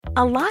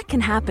A lot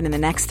can happen in the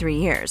next 3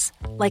 years.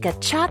 Like a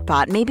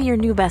chatbot may be your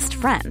new best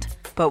friend.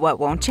 But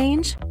what won't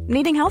change?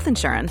 Needing health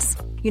insurance.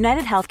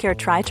 United Healthcare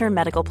Tri-Term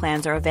Medical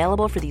Plans are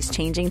available for these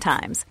changing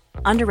times.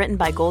 Underwritten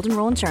by Golden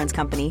Rule Insurance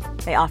Company,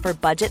 they offer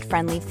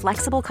budget-friendly,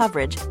 flexible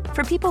coverage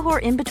for people who are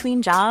in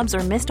between jobs or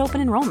missed open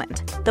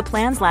enrollment. The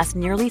plans last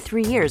nearly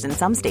 3 years in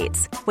some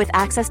states, with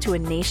access to a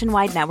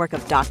nationwide network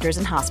of doctors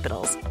and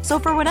hospitals. So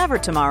for whatever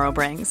tomorrow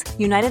brings,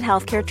 United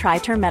Healthcare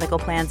Tri-Term Medical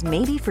Plans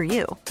may be for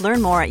you.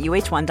 Learn more at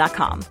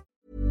uh1.com.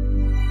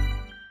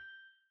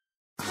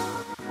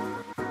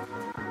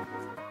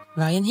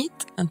 Veien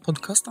hit, en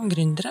podcast om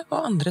gründere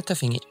og andre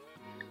tøffinger.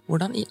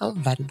 Hvordan i all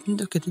verden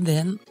dukket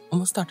ideen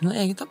om å starte noe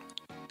eget opp?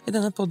 I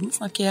denne podden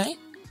snakker jeg,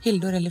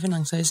 Hilde Orelli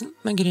Finansøysen,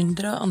 med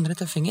gründere og andre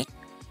tøffinger,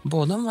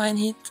 både om veien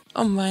hit,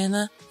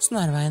 omveiene,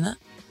 snarveiene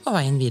og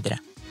veien videre.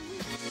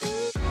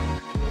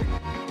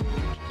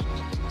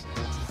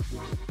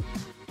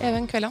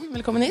 Even Kvelland,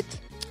 velkommen hit.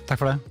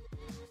 Takk for det.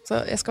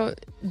 Så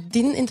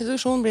din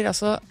introduksjon blir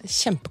altså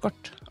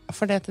kjempekort,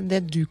 for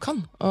det du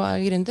kan og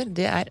er gründer,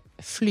 det er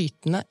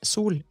flytende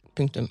sol,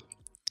 punktum.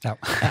 Ja.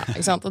 Ja,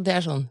 ikke sant? Og det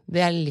er sånn,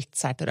 det er litt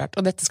sært og rart,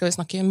 og dette skal vi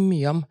snakke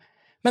mye om.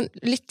 Men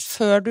litt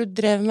før du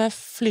drev med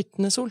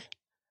flytende sol,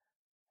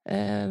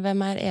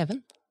 hvem er Even?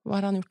 Hva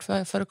har han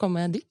gjort for å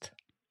komme dit?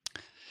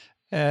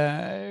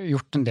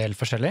 Gjort en del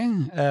forskjellig,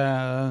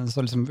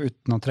 så liksom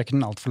uten å trekke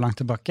den alt for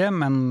langt tilbake,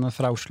 men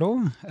fra Oslo.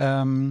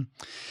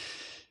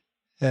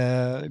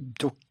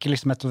 Tok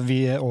liksom et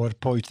år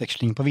på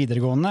utveksling på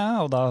videregående,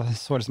 og da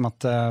så liksom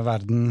at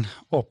verden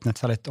åpnet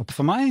seg litt opp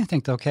for meg. Jeg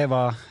tenkte, ok,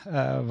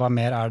 hva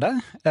mer er det?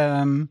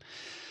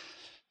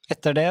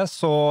 Etter det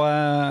så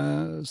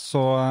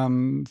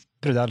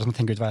prøvde jeg liksom å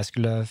tenke ut hva jeg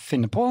skulle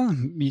finne på.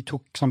 Vi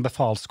tok sånn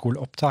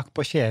befalsskoleopptak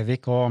på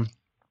Kjevik og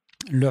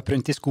løp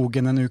rundt i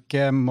skogen en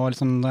uke og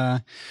liksom,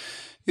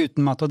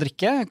 uten mat og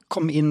drikke.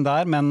 Kom inn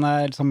der, men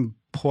liksom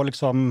på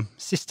liksom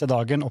siste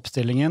dagen,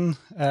 oppstillingen,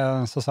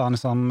 så sa han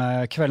liksom,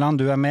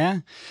 Kvelland, du er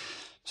med.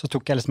 Så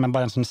tok jeg liksom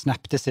bare en sånn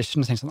snap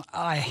decision, og tenkte sånn,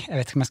 nei, jeg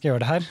vet ikke om jeg skal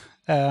gjøre det her.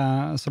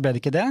 Så ble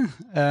det ikke det.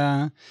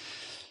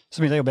 Så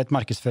begynte jeg å jobbe i et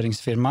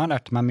markedsføringsfirma,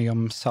 lærte meg mye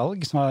om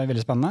salg, som var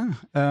veldig spennende.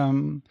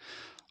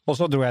 Og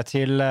så dro jeg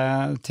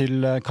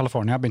til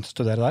California, begynte å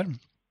studere der.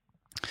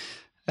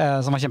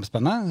 Som var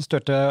kjempespennende.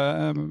 Størte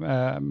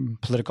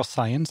political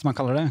science, som man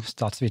kaller det.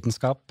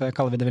 Statsvitenskap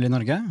kaller vi det vel i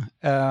Norge.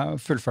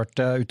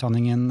 Fullførte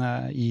utdanningen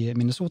i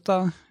Minnesota.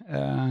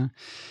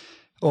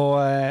 Og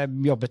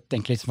jobbet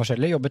egentlig litt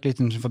forskjellig. Jobbet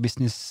litt innenfor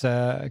business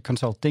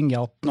consulting.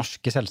 Hjalp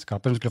norske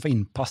selskaper som skulle få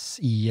innpass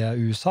i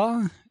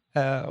USA.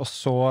 Og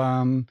så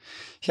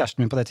kjæresten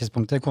min på det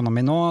tidspunktet, kona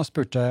mi nå,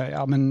 spurte,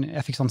 ja, men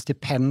jeg fikk sånn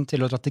stipend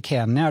til å dra til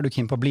Kenya, er du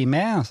keen på å bli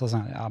med? Så sa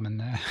jeg, ja, men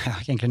jeg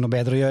har egentlig noe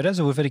bedre å gjøre,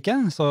 så hvorfor ikke?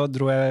 Så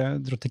dro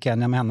til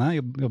Kenya med henne,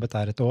 jobbet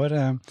der et år,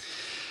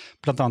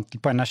 blant annet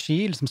på energi,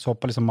 liksom så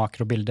på liksom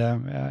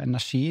makrobildet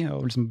energi,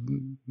 og liksom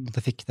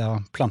jeg fikk da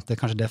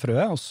plantet kanskje det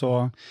frøet, og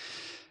så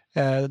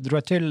dro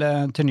jeg til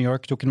New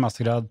York, tok en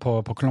mastergrad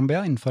på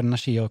Columbia innenfor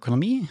energi og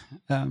økonomi,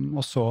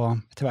 og så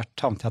etter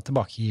hvert havnet jeg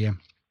tilbake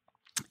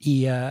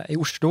i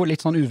Oslo,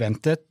 litt sånn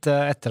uventet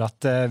etter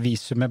at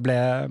visumet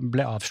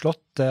ble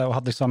avslått, og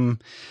hadde liksom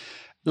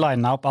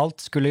linet opp alt,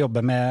 skulle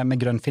jobbe med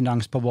grønn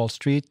finans på Wall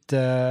Street,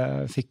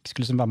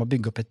 skulle liksom være med å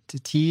bygge opp et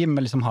team,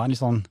 liksom ha en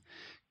litt sånn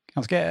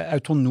ganske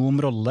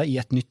autonom rolle i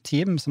et nytt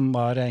team, som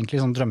var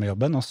egentlig sånn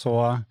drømmejobben, og så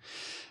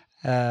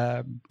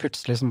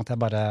plutselig så måtte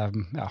jeg bare,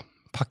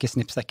 pakke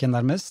snippsekken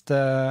nærmest,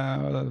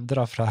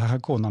 dra fra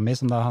kona mi,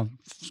 som da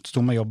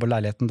sto med jobb og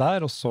leiligheten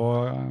der, og så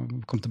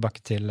kom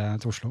tilbake til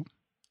Oslo.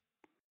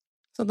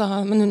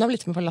 Men hun har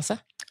blitt med på lasset?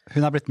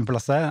 Hun har blitt med på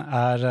lasset,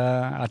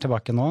 er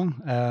tilbake nå,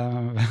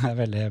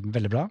 veldig,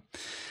 veldig bra.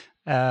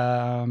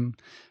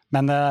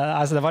 Men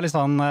altså det var litt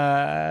sånn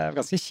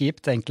ganske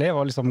kjipt egentlig,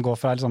 å liksom gå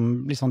fra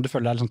liksom, du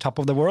føler deg liksom top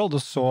of the world,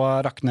 og så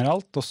rakner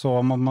alt, og så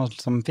må man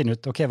liksom finne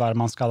ut, ok, hva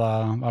man skal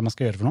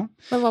gjøre for noe.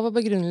 Men hva var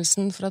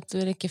begrunnelsen for at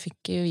du ikke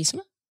fikk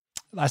visumet?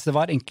 Altså det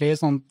var egentlig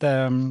sånt...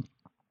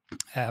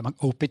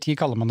 OPT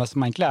kaller man det,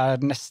 som egentlig er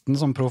nesten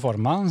som pro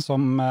forma,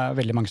 som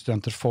veldig mange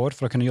studenter får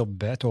for å kunne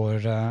jobbe et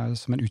år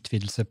som en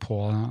utvidelse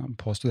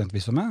på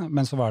studentvisumet.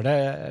 Men så ble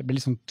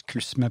litt sånn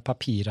kluss med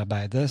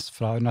papirarbeidet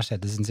fra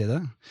universitetet sin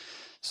side.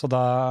 Så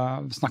da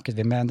snakket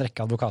vi med en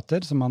rekke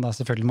advokater, som man da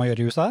selvfølgelig må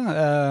gjøre i USA,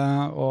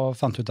 og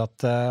fant ut at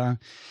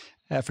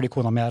fordi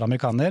kona mi er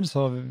amerikaner,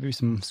 så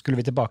liksom, skulle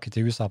vi tilbake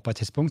til USA på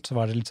et tidspunkt, så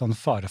var det litt sånn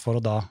fare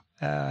for å da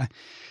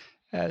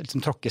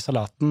liksom tråkke i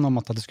salaten om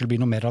at det skulle bli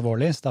noe mer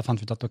alvorlig, så da fant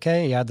vi ut at ok,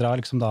 jeg drar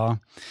liksom da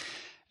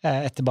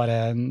etter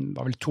bare,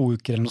 var vel 2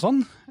 uker eller noe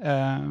sånt,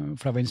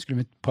 for da skulle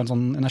vi på en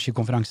sånn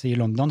energikonferanse i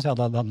London, så jeg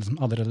hadde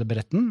allerede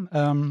beredt den,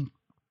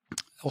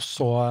 og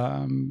så,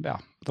 da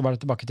var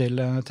det tilbake til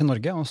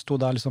Norge, og sto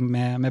da liksom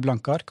med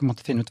blanke ark, og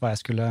måtte finne ut hva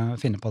jeg skulle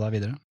finne på da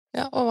videre.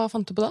 Ja, og hva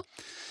fant du på da?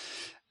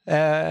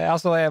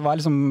 Altså, jeg var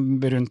liksom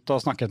rundt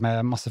og snakket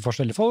med masse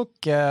forskjellige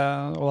folk,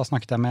 og da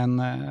snakket jeg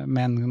med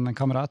en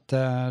kamerat,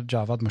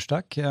 Javad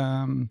Mushtaq,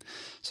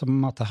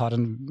 som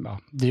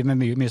driver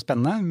med mye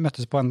spennende,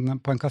 møttes på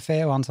en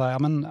kafé, og han sa,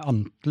 ja, men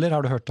Antler,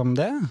 har du hørt om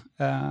det?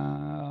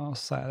 Og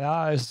så sa jeg, ja,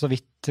 så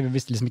vidt, vi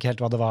visste liksom ikke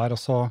helt hva det var,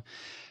 og så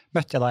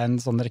møtte jeg da en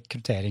sånn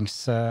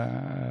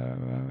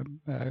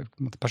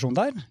rekrutteringsperson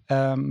der,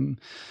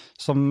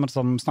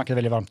 som snakket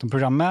veldig varmt om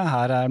programmet.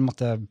 Her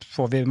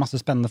får vi masse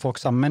spennende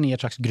folk sammen i et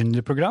slags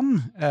gründerprogram.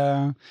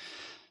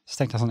 Så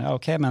tenkte jeg sånn, ja,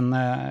 ok, men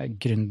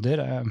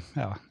gründer,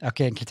 jeg har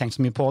ikke egentlig tenkt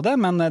så mye på det,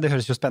 men det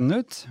høres jo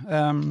spennende ut.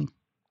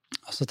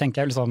 Og så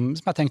tenker jeg liksom,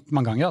 som jeg har tenkt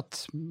mange ganger, at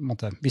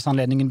hvis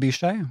anledningen byr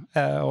seg,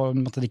 og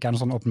det ikke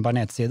noen sånn åpenbar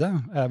nedside,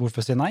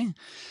 hvorfor si nei?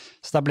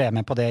 Så da ble jeg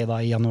med på det da,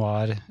 i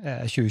januar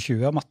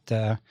 2020, om at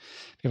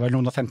vi var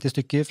noen og 50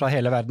 stykker fra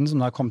hele verden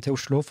som da kom til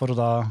Oslo for å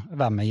da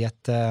være med i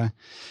et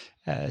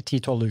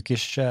 10-12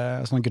 ukers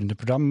sånn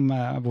gründerprogram,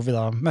 hvor vi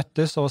da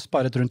møttes og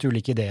sparet rundt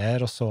ulike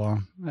ideer, og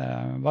så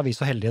var vi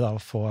så heldige da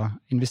å få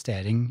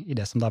investering i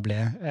det som da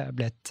ble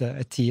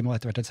et team og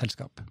etter hvert et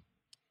selskap.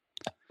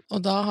 Og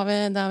da er vi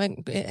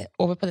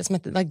over på det som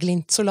heter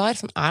Glint Solar,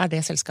 som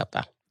det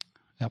selskapet,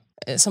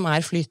 som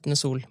flytende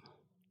sol.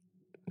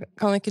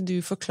 Kan ikke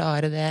du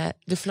forklare det?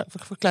 Du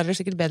forklarer det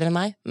sikkert bedre enn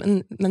meg,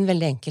 men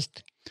veldig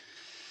enkelt.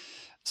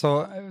 Så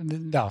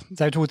ja,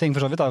 det jo to ting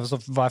for så vidt. Så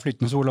hva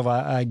flytende sol, og hva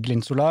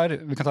Glint Solar?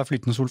 Vi kan ta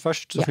flytende sol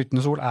først. Så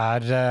flytende sol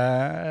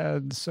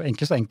så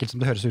enkelt som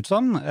det høres ut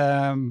som.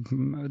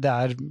 Det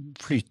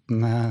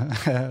flytende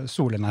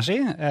solenergi,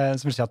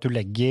 som vil si at du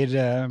legger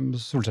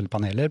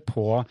solcellepaneler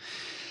på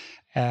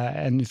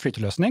en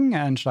flyteløsning,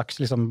 en slags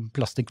liksom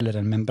plastikk eller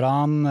en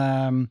membran,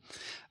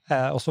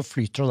 og så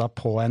flyter det da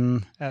på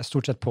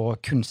stort sett på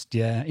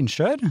kunstige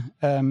innsjøer,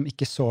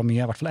 ikke så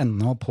mye, i hvert fall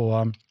ennå på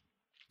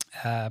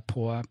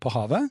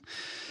havet.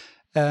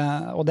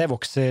 Og det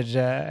vokser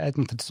et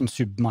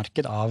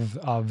submarked av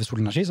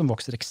solenergi som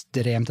vokser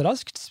ekstremt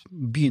raskt.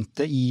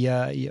 Begynte i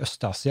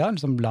Øst-Asia,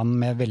 liksom land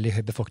med veldig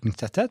høy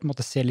befolkningstetthet,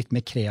 måtte se litt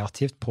mer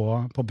kreativt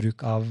på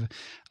bruk av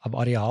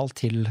areal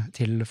til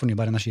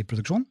fornybar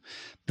energiproduksjon.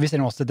 Vi ser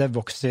nå også at det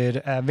vokser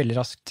veldig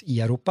raskt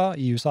i Europa,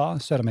 i USA,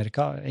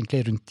 Sør-Amerika,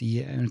 egentlig rundt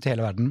i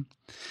hele verden.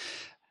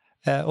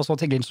 Og så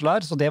til Glint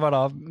Solar, så det var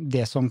da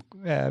det som,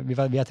 vi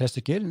 3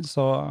 stykker,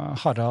 så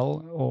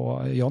Harald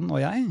og John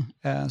og jeg,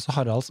 så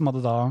Harald som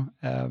hadde da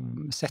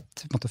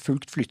sett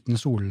fulgt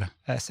flytende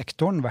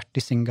solsektoren, vært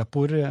i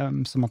Singapore,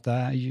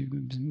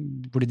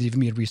 hvor de driver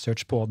mye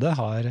research på det,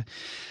 har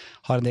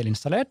en del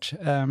installert,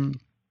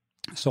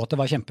 så at det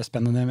var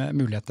kjempespennende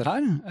muligheter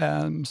her,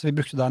 så vi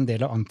brukte da en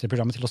del av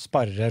Antler-programmet til å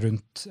sparre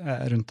rundt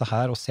det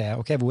her og se,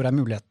 ok, hvor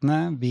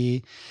mulighetene? Vi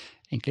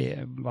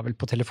egentlig var vel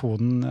på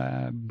telefonen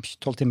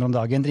 12 timer om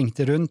dagen,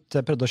 ringte rundt,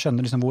 prøvde å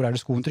skjønne liksom, hvor det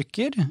skoen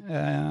trykker,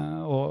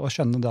 og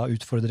skjønne da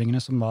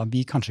utfordringene som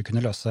vi kanskje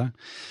kunne løse.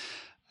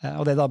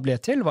 Og det da ble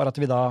til var at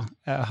vi da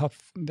har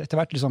etter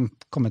hvert liksom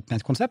kommet med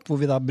et konsept hvor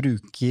vi da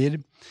bruker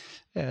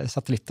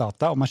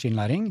satellittdata og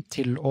maskinlæring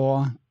til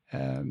å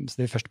så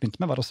det vi først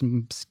begynte med var å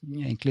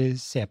egentlig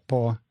se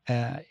på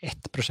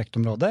ett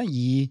prosjektområde,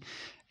 gi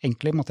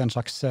egentlig en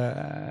slags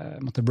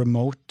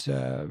remote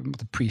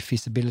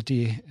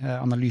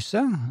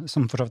pre-feasibility-analyse,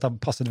 som for så vidt har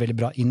passet veldig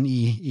bra inn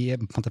i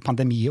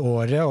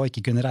pandemiåret, og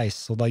ikke kunne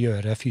reise og da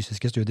gjøre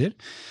fysiske studier,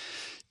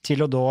 til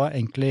å da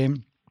egentlig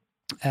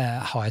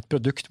ha et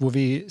produkt hvor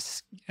vi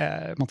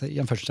i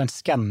anførselstegn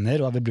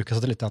skanner og vi bruker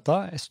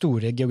satellittdata,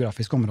 store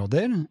geografiske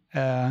områder,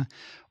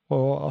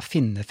 og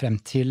finne frem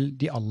til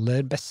de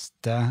aller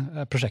beste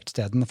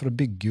prosjektstedene for å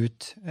bygge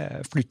ut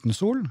flytende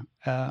sol,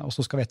 og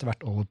så skal vi etter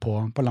hvert over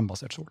på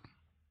landbasert sol.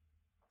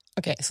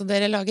 Ok, så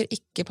dere lager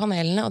ikke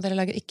panelene, og dere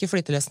lager ikke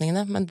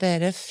flyteløsningene, men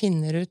dere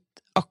finner ut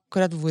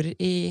akkurat hvor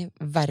i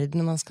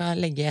verden man skal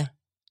legge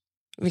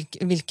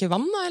hvilke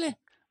vann, da, eller?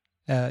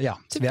 Ja,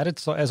 så vi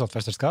et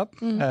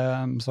software-selskap,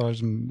 så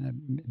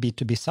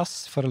B2B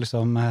SaaS, for å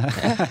liksom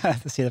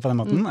si det på den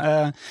måten.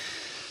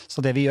 Så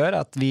det vi gjør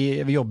at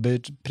vi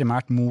jobber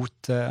primært mot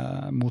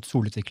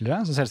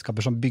solutviklere, så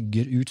selskaper som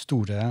bygger ut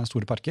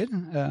store parker,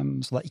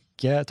 så det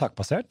ikke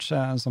takbasert,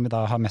 som vi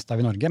da har mest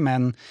av i Norge,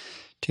 men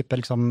type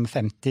liksom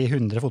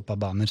 50-100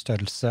 fotballbaner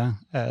størrelse,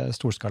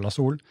 storskala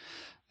sol.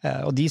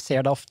 Og de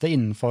ser da ofte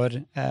innenfor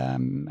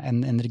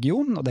en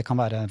region, og det kan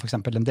være for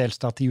eksempel en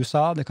delstat i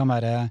USA, det kan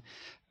være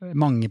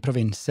mange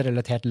provinser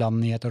eller et helt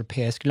land i et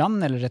europeisk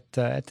land, eller et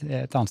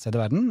annet sted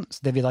i verden.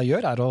 Så det vi da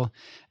gjør å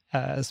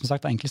som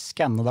sagt, egentlig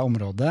skanne det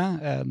området,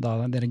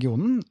 den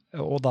regionen,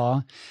 og da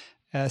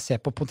se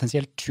på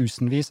potensielt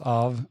tusenvis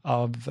av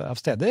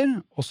steder,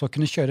 og så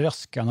kunne kjøre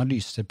raske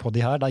analyser på de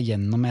her da,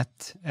 gjennom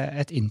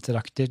et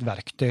interaktivt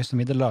verktøy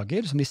som vi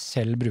lager, som de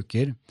selv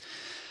bruker.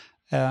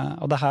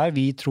 Og det her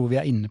vi tror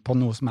vi inne på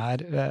noe som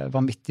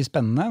vanvittig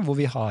spennende, hvor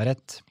vi har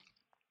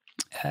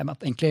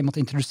egentlig måtte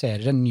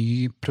introdusere en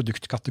ny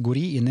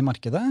produktkategori inn i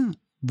markedet,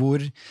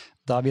 hvor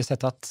da vi har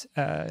sett at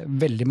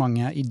veldig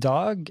mange i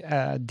dag,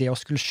 det å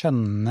skulle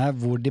skjønne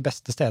hvor de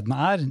beste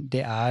stedene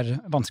det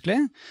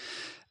vanskelig.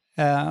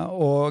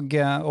 og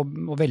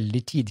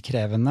veldig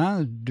tidkrevende.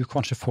 Du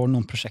kanskje får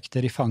noen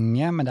prosjekter i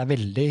fanget, men det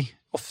veldig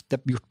ofte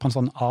gjort på en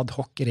sånn ad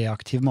hoc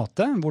reaktiv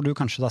måte, hvor du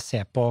kanskje da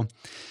ser på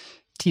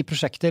 10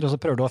 prosjekter, og så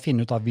prøver du å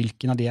finne ut av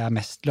hvilken av de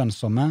mest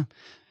lønnsomme.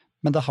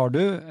 Men da er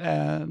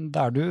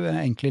du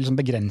egentlig liksom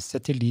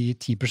begrenset til de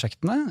 10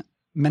 prosjektene,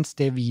 mens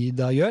det vi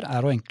da gjør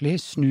å egentlig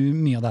snu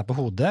mye av det på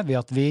hodet ved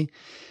at vi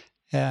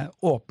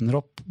åpner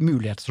opp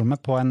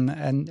mulighetsrommet på en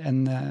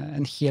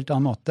helt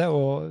annen måte,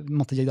 og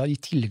måtte gi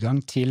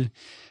tilgang til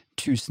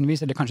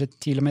tusenvis, eller kanskje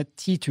til og med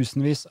 10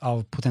 000-vis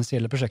av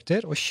potensielle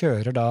prosjekter, og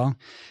kjører da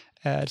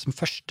liksom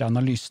første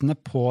analysene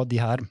på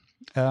de her.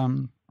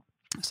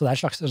 Så det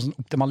et slags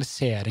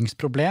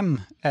optimaliseringsproblem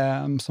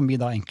som vi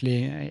da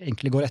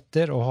egentlig går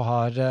etter, og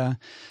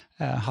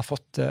har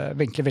fått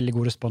egentlig veldig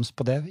god respons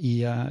på det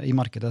i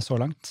markedet så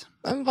langt.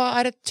 Hva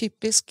et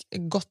typisk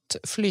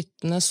godt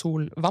flytende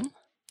solvann?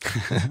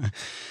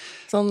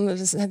 Sånn,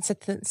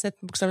 sett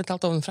bokstavelig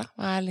talt ovenfra.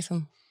 Hva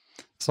liksom...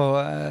 Så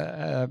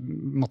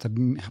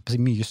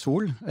mye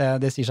sol,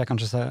 det sier seg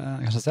kanskje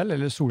selv,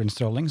 eller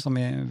solinnstråling som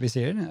vi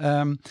sier.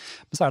 Men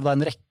så det da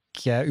en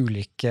rekke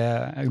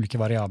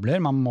ulike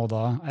variabler man må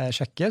da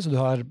sjekke, så du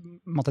har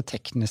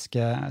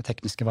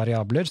tekniske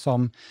variabler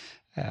som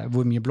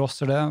hvor mye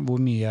blåser det,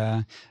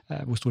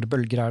 hvor store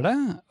bølger det,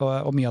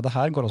 og mye av det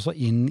her går også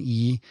inn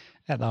i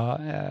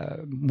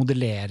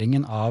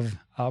modelleringen av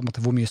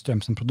hvor mye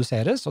strøm som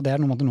produseres, og det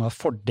noe av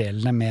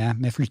fordelene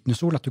med flytende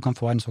sol, at du kan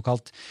få en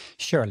såkalt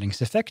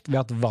kjølingseffekt ved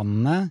at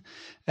vannet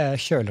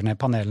kjøler ned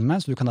panelene,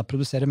 så du kan da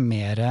produsere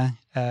mer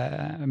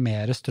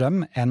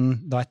strøm enn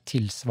da et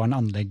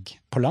tilsvarende anlegg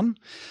på land.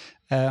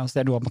 Så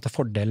det noe av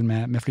fordelen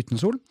med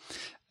flytende sol.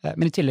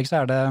 Men i tillegg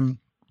så det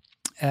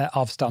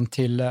avstand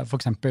til for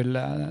eksempel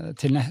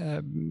til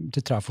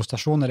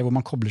trafostasjon, eller hvor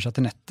man kobler seg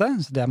til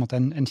nettet. Så det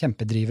en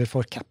kjempedriver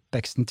for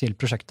CapExen til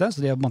prosjektet.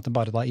 Så det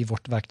bare da i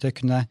vårt verktøy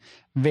kunne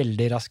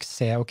veldig raskt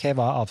se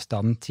hva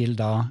avstanden til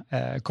da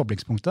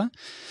koblingspunktet.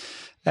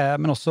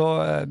 Men også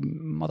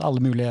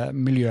alle mulige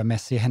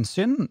miljømessige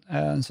hensyn.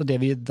 Så det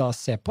vi da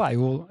ser på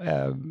jo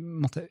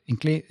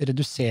egentlig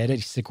redusere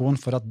risikoen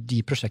for at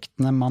de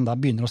prosjektene man da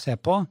begynner å se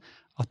på,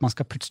 at man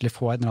skal plutselig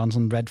få en eller annen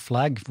sånn red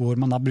flag, hvor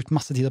man har brukt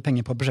masse tid og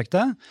penger på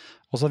prosjektet,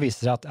 og så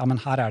viser det at ja, men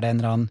her det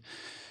en eller annen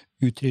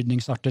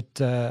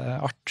utrydningsartet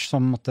art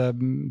som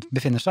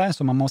befinner seg,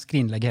 så man må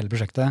skrinlegge hele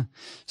prosjektet.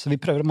 Så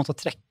vi prøver å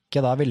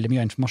trekke da veldig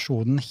mye av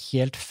informasjonen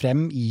helt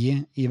frem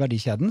i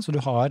verdikjeden, så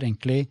du har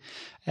egentlig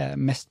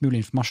mest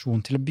mulig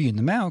informasjon til å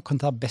begynne med, og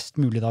kan ta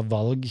best mulig da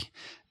valg.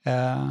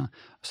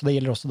 Så det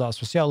gjelder også da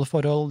sosiale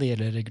forhold, det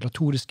gjelder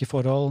regulatoriske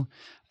forhold,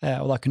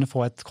 og da kunne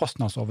få et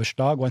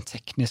kostnadsoverslag og en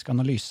teknisk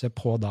analyse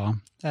på da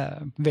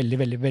veldig,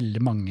 veldig,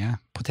 veldig mange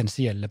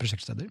potensielle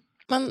prosjektsteder.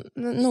 Men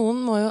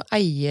noen må jo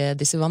eie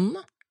disse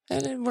vannene,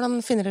 eller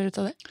hvordan finner dere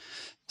ut av det?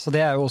 Så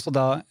det jo også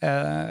da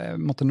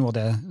noe av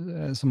det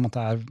som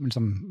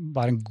liksom,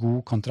 være en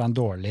god kontra en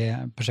dårlig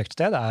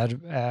prosjektsted,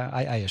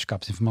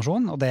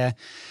 eierskapsinformasjon, og det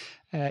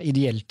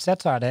ideelt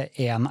sett så det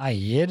en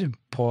eier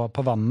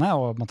på vannet,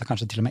 og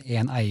kanskje til og med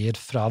en eier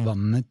fra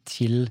vannet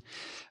til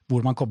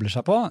hvor man kobler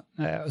seg på.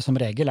 Som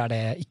regel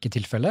det ikke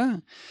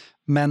tilfellet,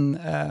 men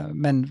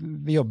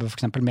vi jobber for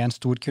eksempel med en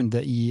stor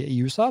kunde i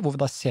USA, hvor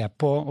vi da ser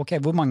på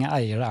hvor mange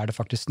eiere det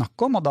faktisk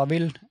snakk om, og da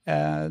vil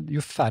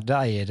jo færre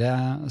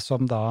eiere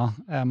som da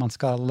man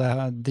skal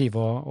drive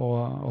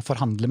og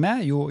forhandle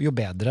med, jo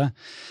bedre.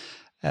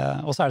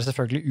 Og så det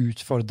selvfølgelig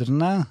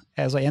utfordrende,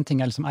 så en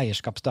ting liksom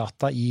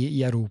eierskapsdata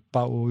i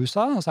Europa og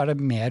USA, og så det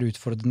mer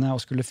utfordrende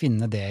å skulle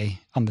finne det i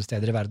andre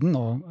steder i verden,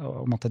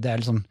 og det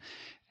liksom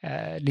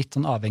litt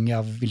sånn avhengig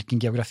av hvilken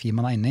geografi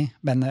man inne i,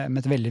 men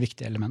et veldig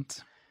viktig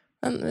element.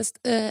 Men hvis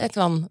et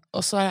vann,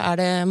 og så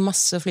det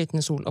masse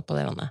flytende sol oppå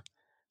det vannet,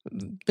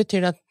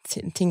 betyr det at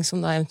ting som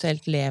da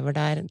eventuelt lever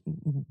der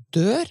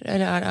dør,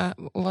 eller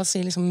og hva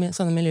sier liksom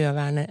sånne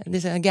miljøvernere,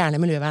 disse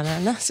gærne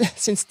miljøvernerne,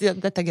 synes de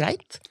at dette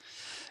greit?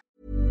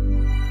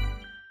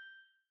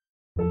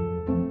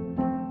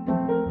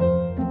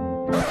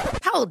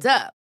 Hold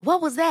up. What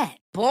was that?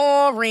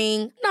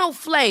 Boring. No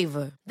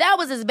flavor. That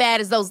was as bad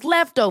as those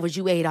leftovers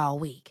you ate all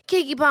week.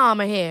 Keke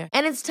Palmer here,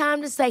 and it's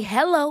time to say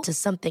hello to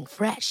something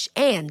fresh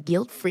and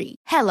guilt-free.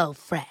 Hello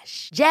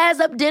Fresh. Jazz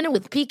up dinner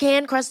with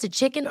pecan-crusted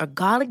chicken or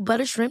garlic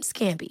butter shrimp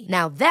scampi.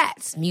 Now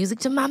that's music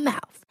to my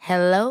mouth.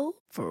 Hello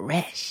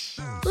Fresh.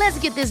 Let's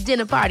get this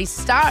dinner party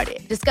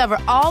started. Discover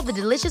all the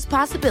delicious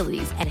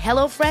possibilities at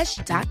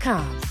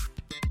hellofresh.com.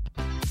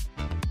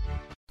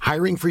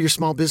 Hiring for your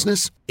small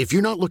business? If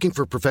you're not looking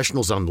for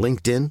professionals on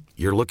LinkedIn,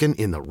 you're looking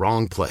in the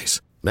wrong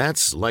place.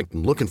 That's like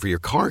looking for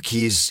your car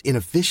keys in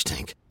a fish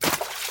tank.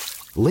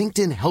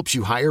 LinkedIn helps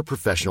you hire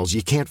professionals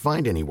you can't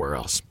find anywhere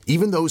else,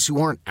 even those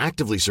who aren't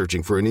actively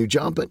searching for a new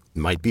job but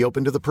might be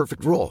open to the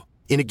perfect role.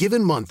 In a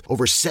given month,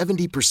 over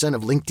 70%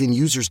 of LinkedIn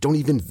users don't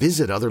even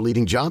visit other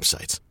leading job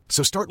sites.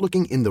 So start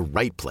looking in the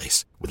right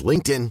place. With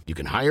LinkedIn, you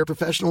can hire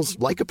professionals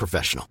like a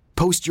professional.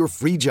 Post your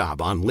free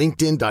job on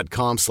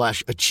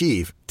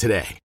linkedin.com/achieve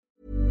today.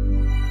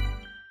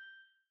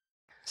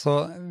 Så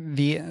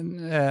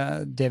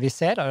det vi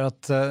ser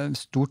at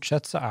stort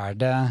sett så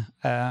det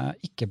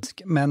ikke,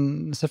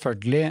 men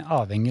selvfølgelig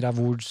avhenger av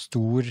hvor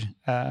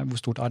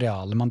stort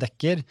areale man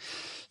dekker.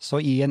 Så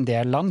i en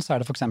del land så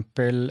det for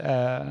eksempel,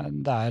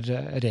 det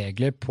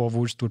regler på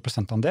hvor stor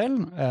prosentandel,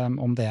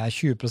 om det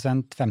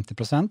 20%,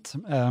 50%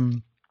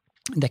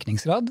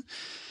 dekningsgrad.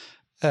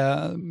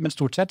 Men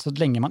stort sett, så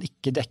lenge man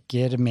ikke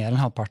dekker mer enn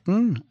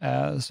halvparten,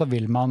 så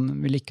vil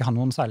ikke ha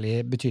noen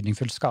særlig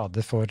betydningsfull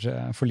skade for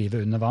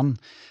livet under vann.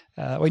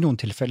 Og i noen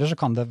tilfeller så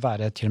kan det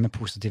være til og med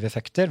positive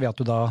effekter, ved at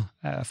du da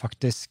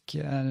faktisk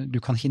du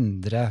kan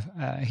hindre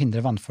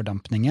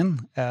vannfordampningen,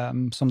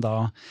 som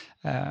da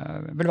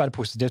vil være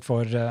positivt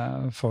for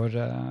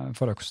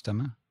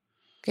økosystemet.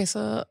 Ok,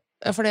 så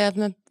for det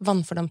med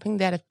vannfordamping,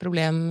 det et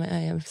problem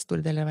i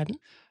store deler av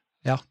verden?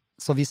 Ja.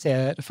 Så vi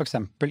ser for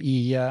eksempel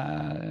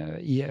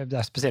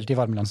det spesielt i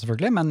varmeland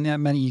selvfølgelig,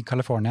 men i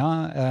California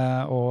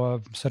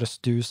og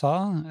sørøst i USA,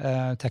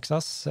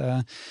 Texas,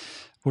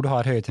 hvor du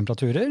har høye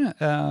temperaturer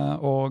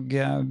og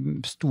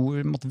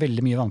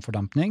veldig mye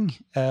vannfordampning,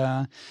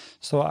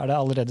 så det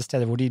allerede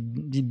steder hvor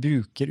de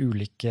bruker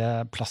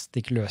ulike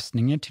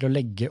plastikkløsninger til å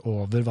legge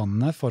over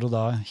vannet for å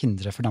da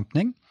hindre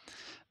fordampning.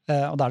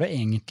 Og da det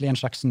egentlig en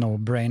slags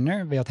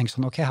no-brainer ved å tenke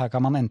sånn, ok, her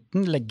kan man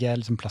enten legge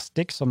liksom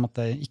plastikk som at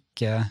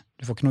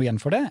du får ikke noe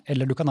igjen for det,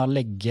 eller du kan da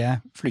legge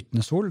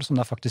flytende sol som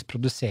da faktisk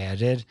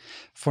produserer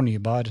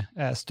fornybar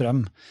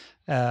strøm.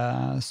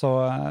 Så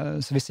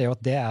vi ser jo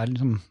at det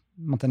liksom,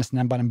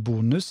 nesten bare en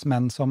bonus,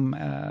 men som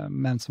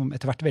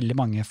etter hvert veldig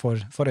mange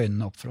får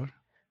øynene opp for.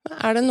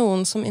 Det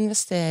noen som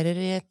investerer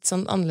i et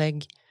sånt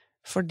anlegg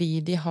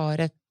fordi de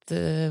har et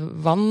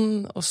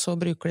vann, og så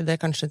bruker de det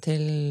kanskje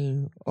til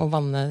å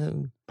vanne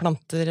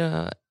planter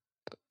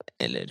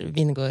eller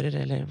vingårder,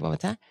 eller hva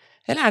vet jeg?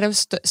 Eller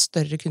det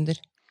større kunder?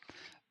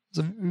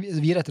 Så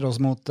vi retter oss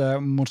mot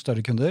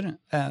større kunder,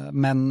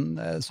 men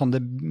sånn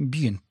det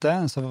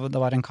begynte, så det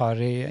var en kar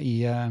i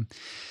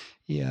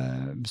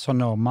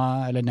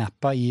Sonoma eller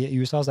Napa i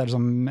USA, så det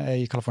som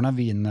i California,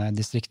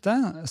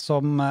 vindistriktet,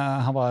 som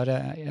han var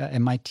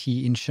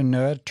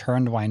MIT-ingeniør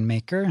turned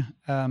winemaker,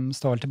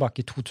 stod vel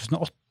tilbake i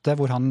 2008,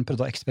 hvor han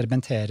prøvde å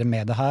eksperimentere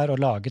med det her,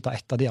 og laget da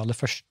et av de aller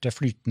første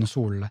flytende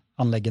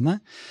solanleggene,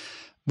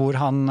 hvor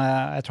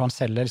jeg tror han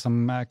selger liksom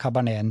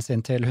Caberneten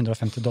sin til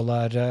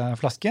 $150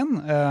 flasken,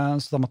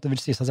 så da måtte det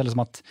vel si seg selv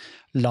liksom at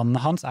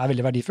landet hans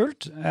veldig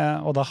verdifullt,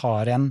 og da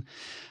har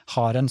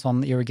en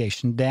sånn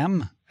irrigation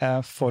dam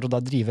for å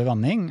da drive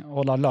vanning,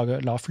 og da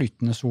la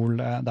flytende sol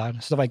der.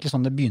 Så det var egentlig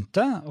sånn det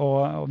begynte,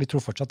 og vi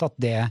tror fortsatt at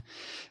det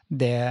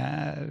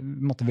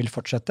vil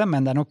fortsette,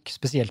 men det nok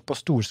spesielt på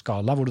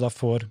storskala, hvor du da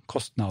får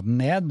kostnaden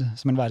ned,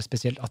 som vil være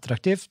spesielt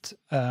attraktivt,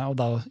 og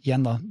da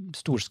igjen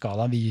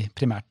storskala vi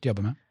primært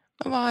jobber med.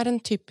 Hva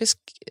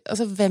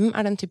hvem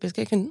den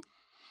typiske kunden?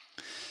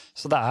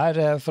 Så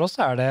for oss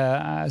det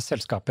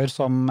selskaper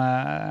som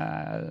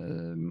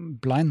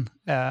Blind,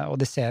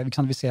 og vi ser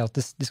at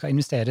det skal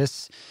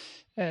investeres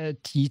 10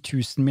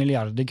 000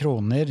 milliarder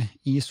kroner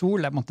i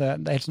sol. Det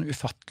helt sånn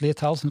ufattelige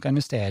tall som skal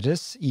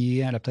investeres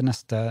i løpet av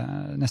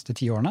neste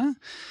 10 årene.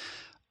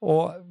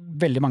 Og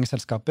veldig mange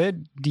selskaper,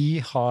 de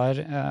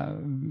har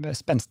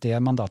spenstige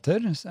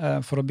mandater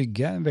for å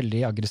bygge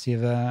veldig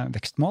aggressive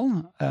vekstmål.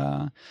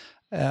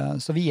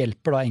 Så vi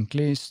hjelper da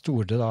egentlig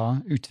store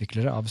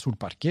utviklere av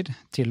solparker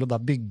til å da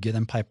bygge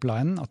den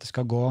pipelinen, at det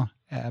skal gå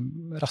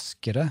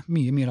raskere,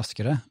 mye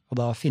raskere, og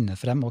da finne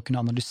frem og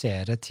kunne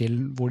analysere til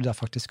hvor de da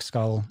faktisk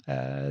skal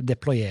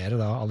deployere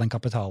da all den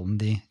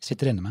kapitalen de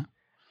sitter inne med.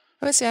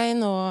 Og hvis jeg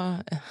nå,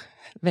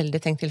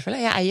 veldig tenkt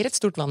tilfelle, jeg eier et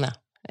stort vann,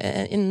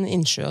 en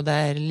innsjø, og det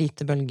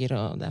lite bølger,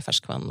 og det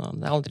ferskvann, og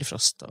det aldri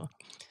frost, og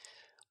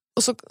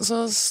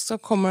så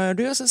kommer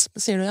du, og så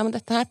sier du, ja, men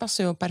dette her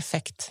passer jo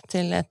perfekt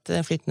til et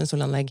flytende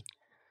solanlegg.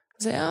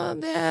 Så ja,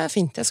 det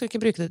fint, jeg skal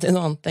ikke bruke det til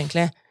noe annet,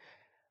 egentlig.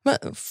 Men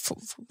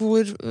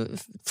hvor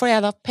får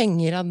jeg da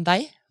penger av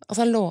deg?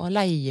 Altså,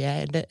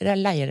 leier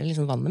det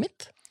liksom vannet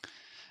mitt?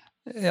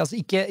 Altså,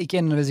 ikke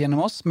nødvendigvis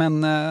gjennom oss,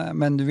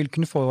 men du vil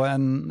kunne få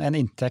en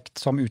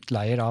inntekt som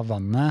utleier av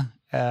vannet,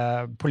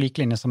 på lik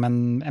linje som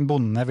en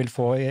bonde vil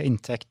få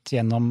inntekt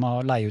gjennom å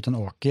leie ut en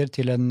åker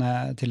til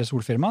et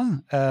solfirma.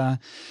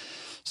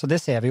 Så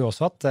det ser vi jo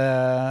også at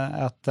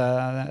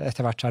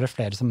etter hvert så det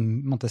flere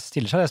som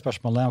stiller seg det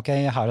spørsmålet, ok,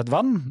 jeg har et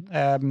vann,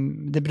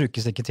 det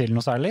brukes ikke til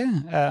noe særlig,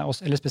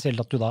 eller spesielt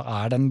at du da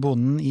den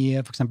bonden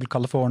i for eksempel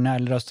California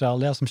eller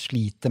Australia som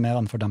sliter med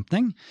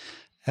vannfordampning,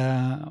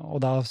 og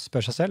da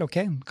spør seg selv, ok,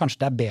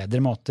 kanskje det bedre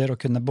måter å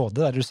kunne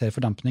både redusere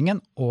fordampningen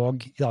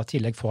og i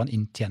tillegg få en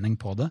inntjening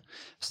på det.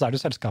 Så det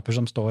jo selskaper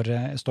som står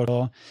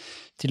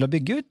til å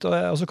bygge ut,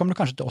 og så kommer det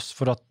kanskje til oss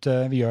for at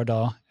vi gjør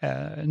da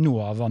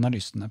noe av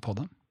analysene på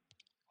det.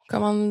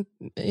 Kan man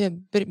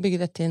bygge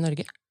dette i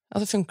Norge?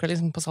 Altså funker det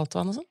liksom på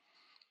saltvann og sånn?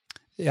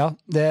 Ja,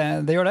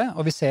 det gjør det,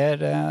 og vi ser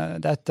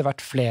det etter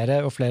hvert flere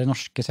og flere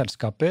norske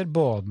selskaper,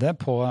 både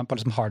på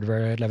liksom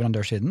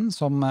hardware-leverandørsiden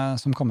som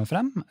kommer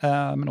frem,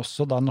 men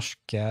også da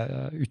norske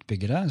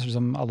utbyggere, så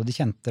liksom alle de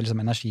kjente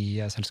liksom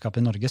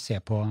energiselskapene i Norge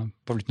ser på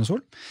flytende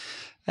sol.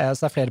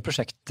 Så det flere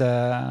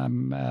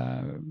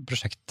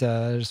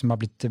prosjekter som har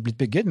blitt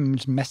bygget,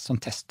 mest sånn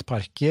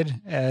testparker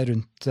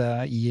rundt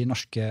i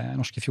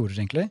norske fjorder,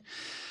 egentlig.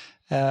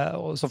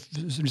 Og så,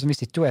 liksom, vi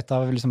sitter jo i et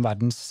av liksom,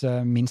 verdens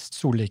minst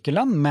solrike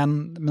land,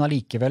 men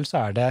allikevel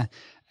så det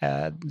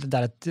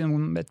et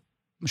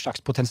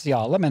slags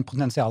potensiale, men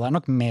potensialet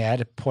nok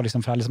mer på,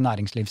 liksom, fra liksom,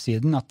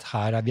 næringslivssiden, at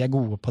her vi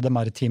gode på det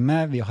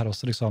maritime, vi har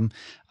også liksom,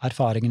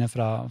 erfaringene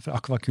fra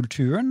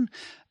akvakulturen,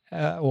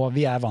 og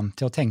vi vant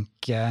til å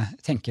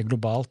tenke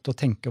globalt og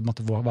tenke på en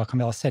måte, hva kan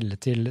vi da selge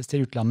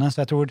til utlandet.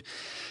 Så jeg tror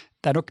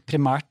det nok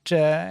primært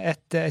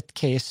et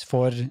case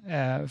for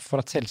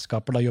at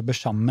selskaper da jobber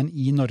sammen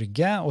i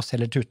Norge og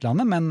selger til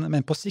utlandet,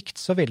 men på sikt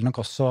så vil nok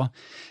også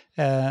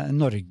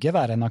Norge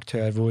være en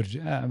aktør hvor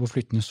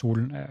flytende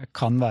sol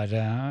kan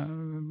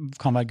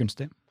være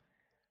gunstig.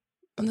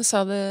 Men du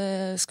sa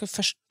det skal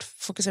først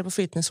fokusere på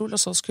flytende sol,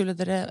 og så skulle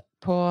dere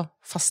på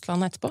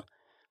fastlandet etterpå.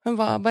 Men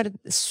bare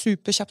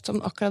superkjapt om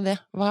akkurat det.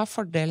 Hva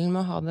fordelen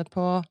med å ha det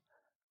på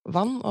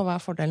vann, og hva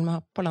fordelen med å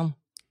ha det på land?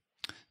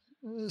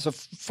 Så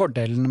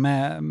fordelen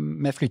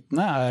med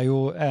flytende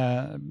jo,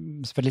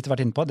 selvfølgelig litt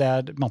vært inne på, det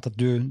at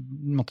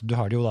du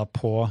har det jo da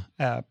på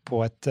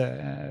et,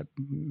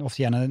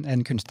 ofte gjerne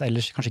en kunst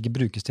ellers kanskje ikke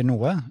brukes til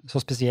noe,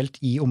 så spesielt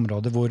i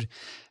områder hvor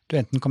du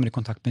enten kommer i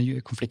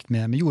konflikt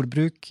med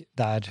jordbruk,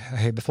 det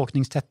høy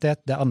befolkningstetthet,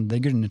 det andre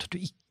grunner til at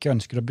du ikke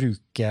ønsker å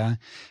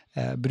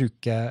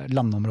bruke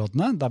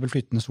landområdene, da vil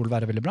flytende sol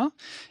være veldig bra.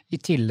 I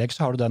tillegg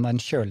så har du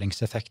den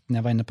kjølingseffekten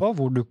jeg var inne på,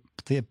 hvor du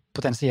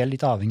potensielt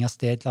litt avhengig av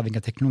sted, litt avhengig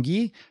av teknologi,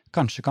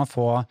 kanskje kan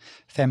få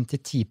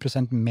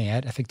 5-10%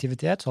 mer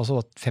effektivitet, så altså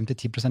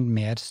 5-10%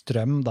 mer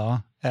strøm da,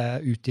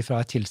 ut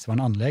ifra et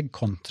tilsvarende anlegg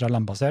kontra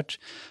landbasert.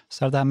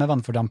 Så det her med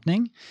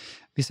vannfordampning.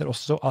 Vi ser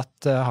også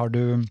at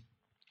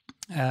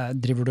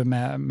driver du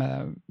med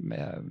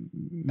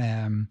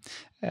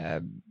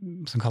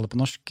som kaller på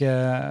norsk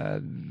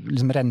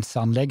liksom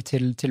renseanlegg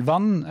til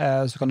vann,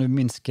 så kan du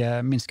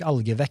minske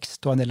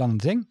algevekst og en del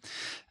andre ting.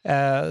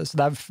 Så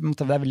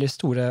det veldig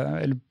store,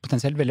 eller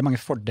potensielt veldig mange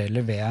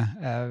fordeler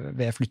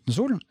ved flytende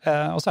sol.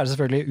 Og så det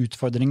selvfølgelig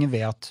utfordringer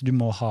ved at du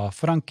må ha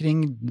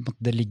forankring,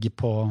 det ligger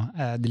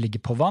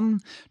på vann,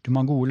 du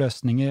må ha gode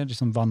løsninger,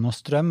 liksom vann og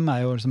strøm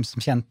jo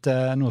som kjent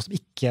noe som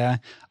ikke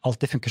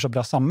alltid funker så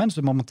bra sammen, så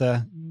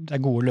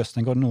det gode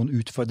løsninger og noen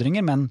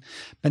utfordringer, men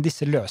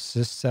disse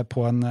løses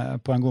på en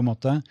god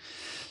måte.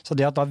 Så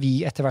det at da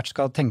vi etter hvert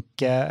skal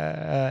tenke,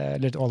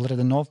 eller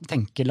allerede nå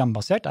tenke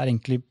landbasert,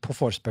 egentlig på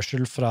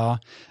forespørsel fra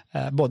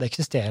både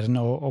eksisterende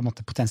og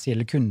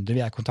potensielle kunder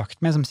vi i kontakt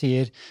med, som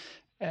sier,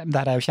 det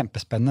her jo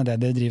kjempespennende det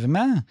de driver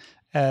med,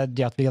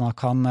 det at vi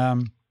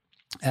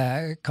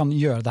kan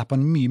gjøre det på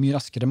en mye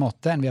raskere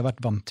måte enn vi har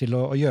vært vant til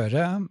å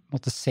gjøre,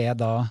 måtte se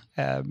da,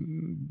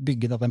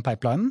 bygge da den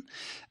pipelinen,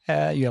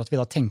 gjør at vi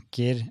da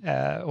tenker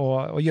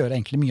å gjøre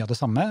egentlig mye av det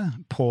samme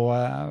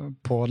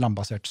på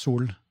landbasert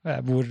sol,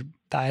 hvor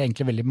det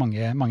egentlig veldig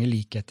mange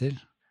likheter.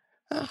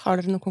 Har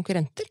dere noen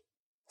konkurrenter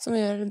som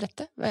gjør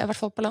dette, i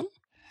hvert fall på land?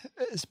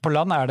 På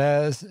land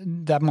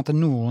det på en måte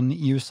noen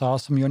i USA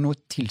som gjør noe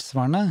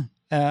tilsvarende,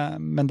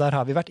 men der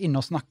har vi vært inne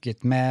og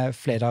snakket med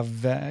flere av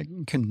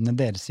kundene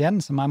deres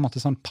igjen, som en måte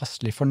sånn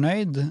passelig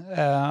fornøyd,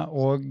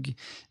 og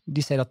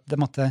de ser at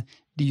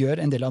de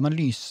gjør en del av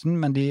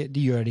analysen, men de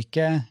gjør det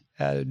ikke,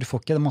 du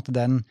får ikke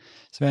den,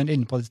 som jeg var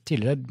inne på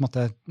tidligere,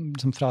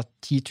 som fra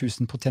 10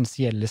 000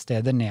 potensielle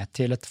steder ned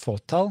til et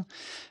fåtall.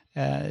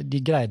 De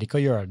greide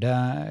ikke å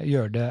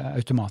gjøre det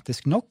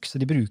automatisk nok, så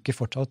de bruker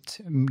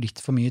fortsatt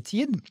litt for mye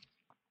tid.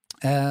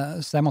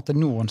 Så det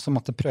noen som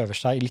prøver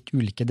seg i litt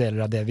ulike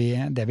deler av det vi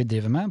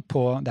driver med.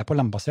 Det på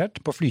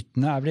landbasert. På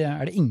flytende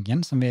det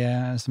ingen som vi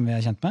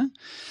kjent med.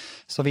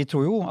 Så vi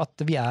tror jo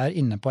at vi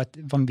inne på et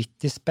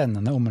vanvittig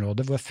spennende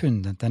område hvor vi har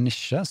funnet en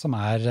nisje som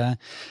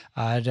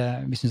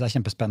vi synes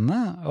kjempespennende,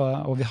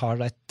 og vi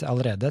har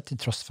allerede, til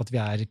tross for at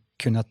vi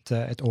kun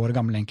et år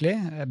gammel egentlig,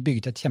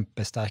 bygget et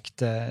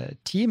kjempesterkt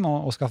team,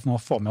 og skal nå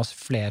få med oss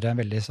flere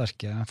veldig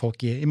sterke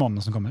folk i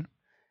månedene som kommer.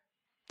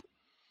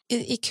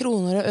 I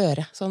kroner og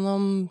øre, sånn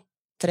om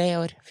 3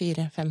 år,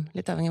 4, 5,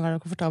 litt avhengig av hva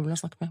du komfortabel å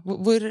snakke med.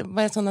 Hvor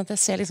sånn at jeg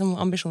ser liksom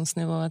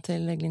ambisjonsnivået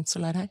til Glimt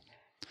Solar her?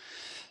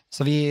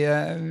 Så vi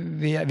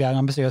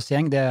en ambisiøs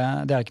gjeng, det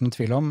ikke noen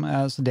tvil om.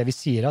 Så det vi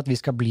sier at vi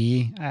skal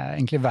bli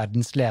egentlig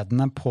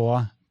verdensledende på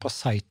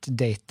site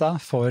data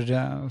for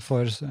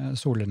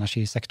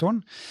solenergisektoren.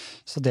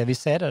 Så det vi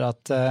ser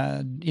at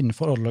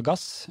innenfor olje og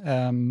gass,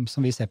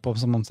 som vi ser på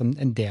som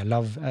en del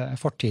av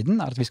fortiden,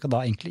 at vi skal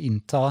da egentlig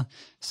innta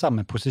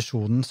samme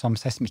posisjonen som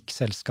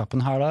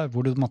seismikkselskapen har da,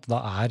 hvor du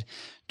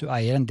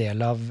eier en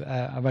del av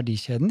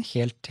verdikjeden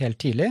helt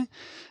tidlig,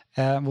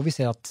 hvor vi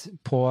ser at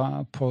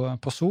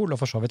på sol, og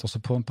for så vidt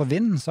også på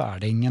vind, så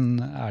det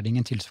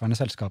ingen tilsvarende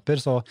selskaper,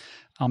 så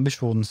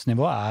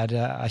ambisjonsnivået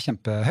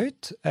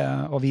kjempehøyt,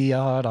 og vi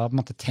har da på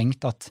en måte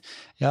tenkt at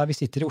ja, vi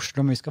sitter i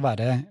Oslo, men vi skal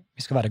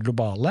være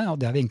globale, og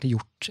det har vi egentlig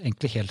gjort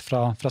helt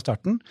fra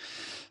starten.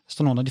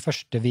 Så noen av de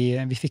første vi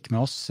fikk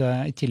med oss,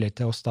 i tillegg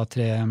til oss da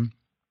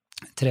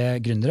tre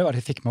gründere var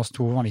at vi fikk med oss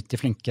 2 vanvittig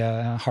flinke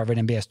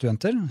Harvard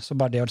MBA-studenter. Så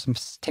bare det å liksom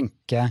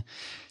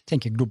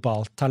tenke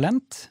globalt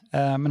talent,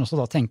 men også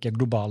da tenke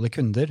globale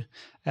kunder.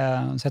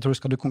 Så jeg tror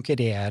skal du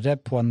konkurrere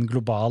på en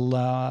global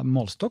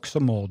målstokk, så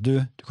må du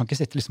kan ikke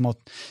sitte liksom og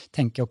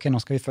tenke, ok, nå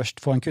skal vi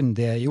først få en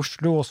kunde i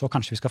Oslo, og så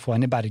kanskje vi skal få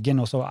en i Bergen,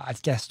 og så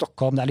ikke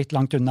Stockholm, det litt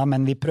langt unna,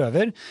 men vi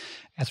prøver.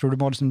 Jeg tror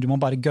du må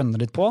bare gønne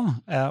litt på,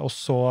 og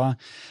så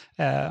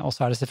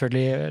det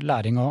selvfølgelig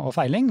læring og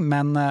feiling,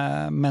 men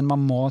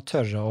man må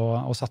tørre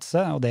å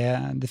satse, og det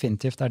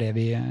definitivt det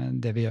vi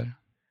gjør.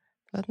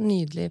 Det var et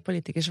nydelig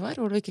politikersvar,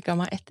 hvor du ikke ga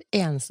meg et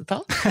eneste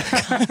tall.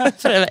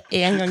 Prøve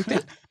en gang til.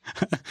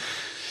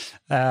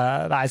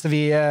 Nei, så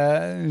vi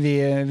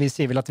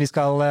sier vel at vi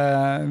skal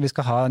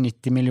ha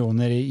 90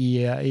 millioner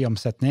i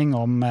omsetning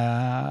om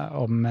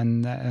en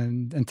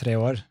 3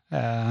 år.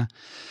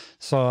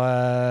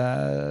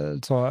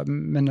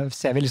 Men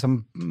ser vi liksom,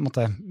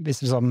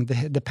 hvis liksom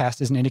the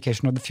past is an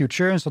indication of the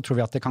future, så tror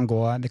vi at det kan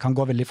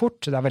gå veldig fort.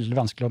 Det veldig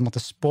vanskelig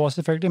å spå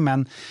selvfølgelig,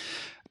 men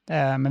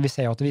vi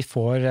ser jo at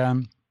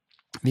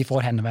vi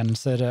får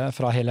henvendelser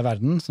fra hele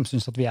verden som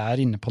synes at vi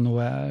inne på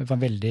noe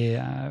veldig,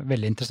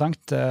 veldig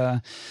interessant.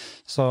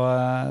 Så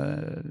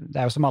det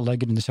jo som alle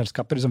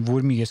gründerselskaper, liksom,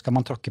 hvor mye skal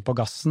man tråkke på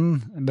gassen?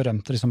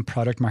 Berømte liksom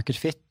product market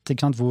fit,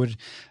 ikke sant?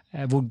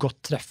 Hvor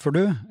godt treffer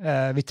du?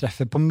 Vi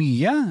treffer på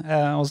mye,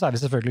 og så vi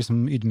selvfølgelig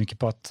liksom ydmyke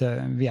på at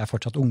vi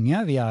fortsatt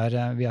unge, vi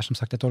som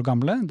sagt 1 år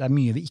gamle, det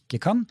mye vi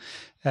ikke kan,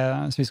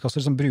 så vi skal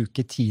også liksom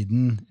bruke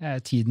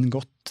tiden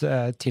godt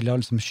til å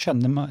liksom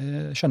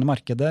skjønne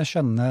markedet,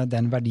 skjønne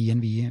den verdien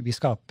vi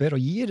skaper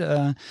og gir,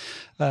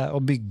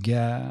 og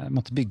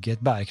bygge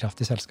et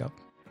bærekraftig selskap.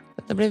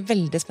 Det blir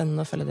veldig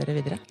spennende å følge dere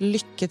videre.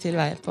 Lykke til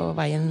på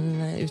veien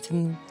ut til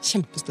den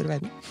kjempestore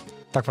verden.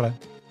 Takk for det.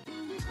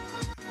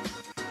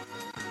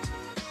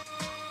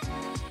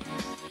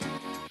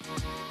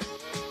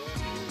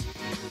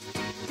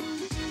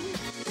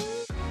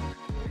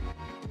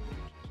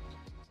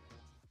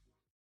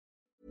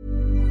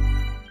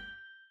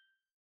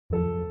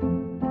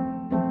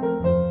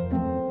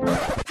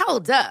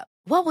 Hold up.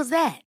 What was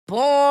that?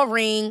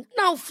 Boring.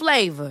 No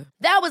flavor.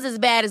 That was as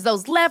bad as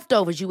those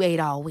leftovers you ate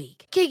all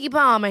week. Keke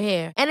Palmer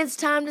here, and it's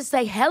time to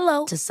say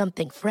hello to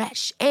something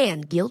fresh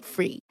and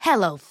guilt-free.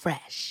 Hello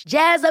Fresh.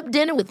 Jazz up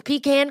dinner with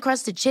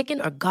pecan-crusted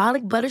chicken or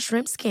garlic butter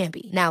shrimp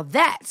scampi. Now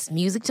that's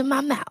music to my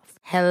mouth.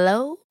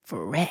 Hello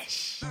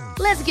Fresh.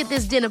 Let's get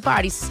this dinner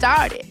party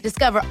started.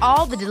 Discover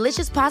all the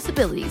delicious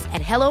possibilities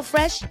at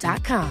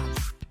HelloFresh.com.